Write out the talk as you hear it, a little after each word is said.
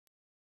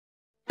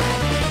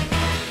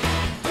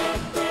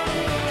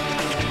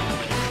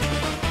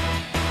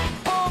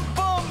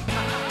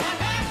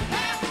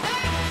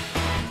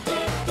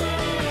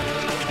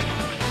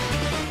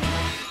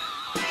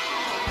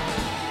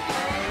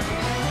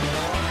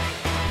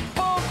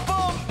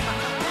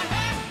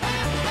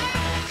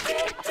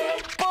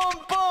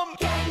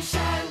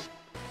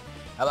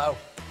Hello.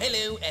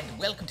 Hello, and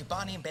welcome to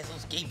Barney and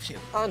Basil's game show.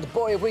 And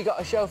boy, have we got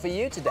a show for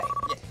you today.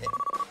 Yes.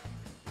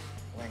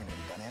 Wait a minute,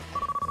 Barney.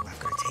 Oh, I've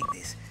got to take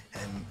this.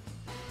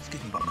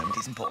 Excuse me one moment,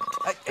 it's important.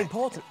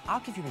 Important?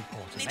 I'll give you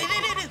important. No.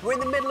 We're in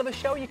the middle of a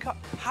show, you can't...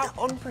 How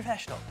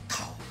unprofessional.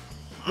 Oh.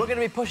 We're going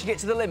to be pushing it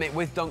to the limit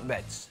with dunk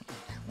beds.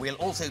 We'll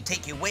also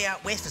take you way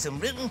out west for some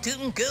rootin'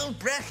 girl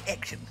brush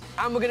action.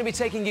 And we're going to be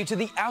taking you to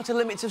the outer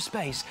limits of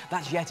space.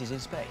 That's Yetis in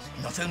space.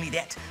 Not only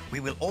that, we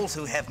will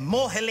also have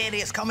more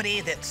hilarious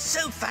comedy that's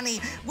so funny,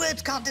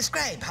 words can't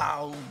describe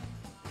how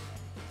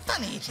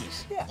funny it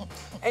is. Yeah.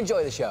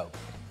 Enjoy the show.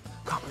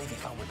 Can't believe your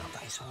phone went off.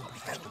 That is so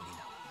unprofessional,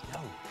 you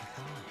know. No, you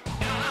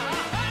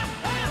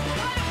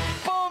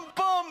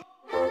can't.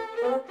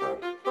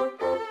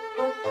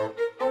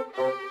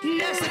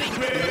 Nursery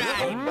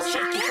rhymes.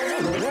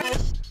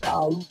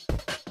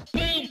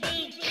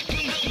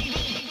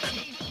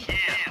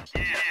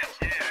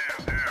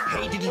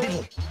 Hey,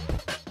 diddle.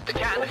 The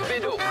cat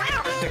fiddle.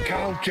 The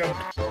cow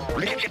jumped.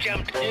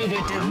 Jumped over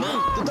the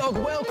moon. The dog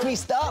well, can we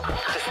stop?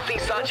 Just be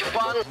such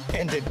fun.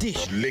 And the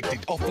dish licked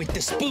it off with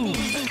the spoon.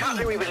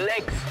 Cutlery with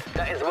legs.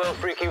 That is well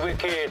freaky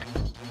wicked.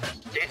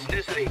 That's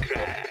Nursery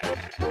crime.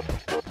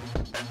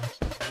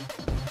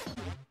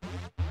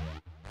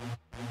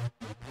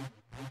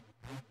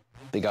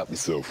 Big up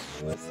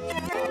yourself.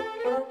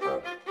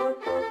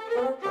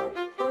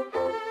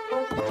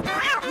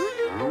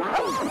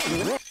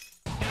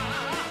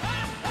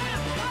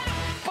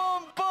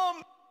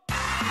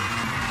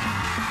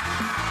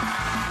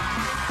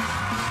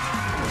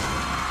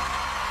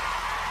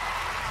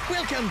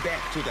 Welcome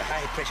back to the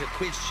high-pressure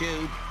quiz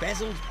show,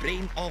 Basil's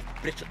Brain of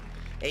Britain.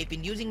 I've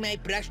been using my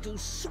brush to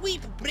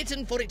sweep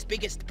Britain for its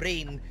biggest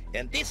brain,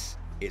 and this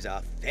is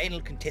our final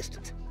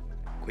contestant.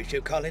 Quiz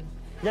show, Colin?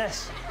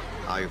 Yes.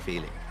 How are you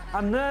feeling?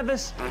 I'm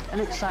nervous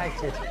and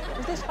excited.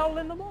 Is this hole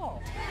in the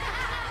wall?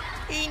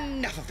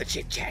 Enough of the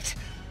chit-chat.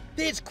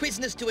 There's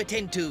quizness to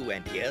attend to,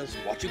 and here's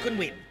what you can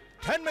win.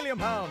 £10 million,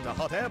 a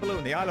hot air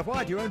balloon, the Isle of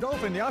Wight, your own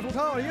dolphin, the Eiffel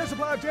Tower, a year's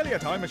supply of jelly, a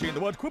time machine, the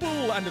word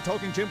quibble, and a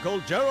talking chimp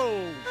called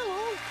Gerald.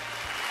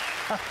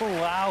 Oh,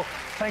 wow.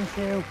 Thank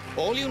you.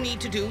 All you need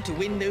to do to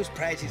win those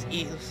prizes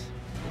is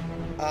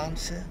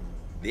answer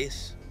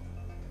this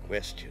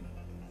question.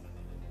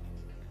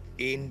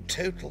 In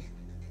total,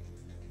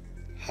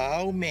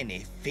 how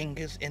many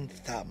fingers and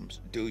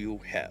thumbs do you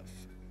have?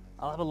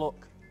 I'll have a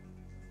look.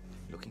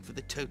 Looking for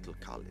the total,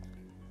 Colin.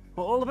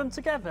 Well, all of them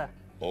together?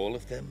 All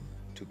of them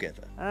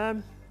together.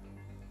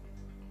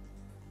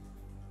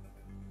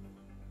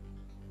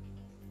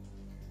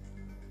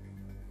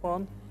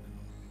 1,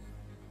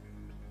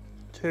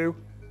 2,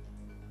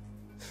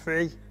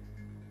 3,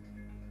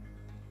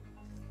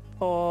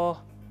 4,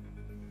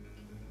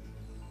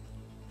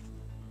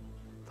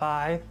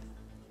 5,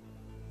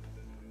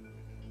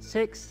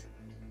 6,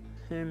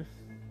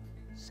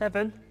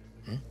 7.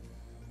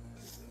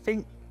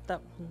 Think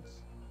that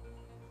one's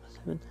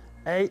 7,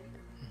 8.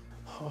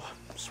 Oh,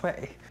 I'm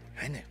sweaty.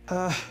 I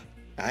know.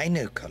 I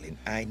know, Colin,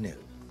 I know.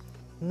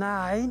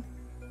 9.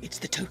 It's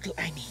the total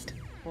I need.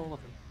 All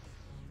of them.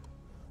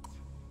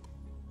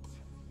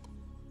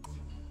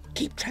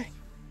 Keep trying.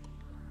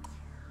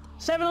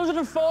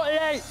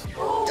 748.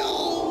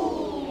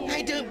 Oh,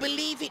 I don't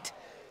believe it.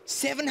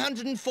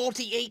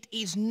 748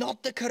 is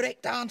not the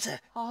correct answer.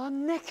 Oh,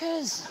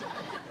 knickers.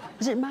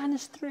 Is it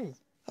 -3?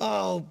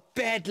 Oh,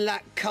 bad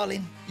luck,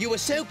 Colin. You were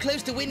so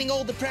close to winning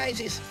all the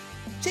prizes.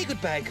 Say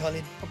goodbye,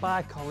 Colin.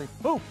 Goodbye, Colin.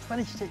 Oh,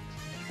 26.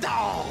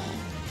 Oh!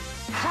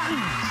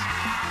 Hands!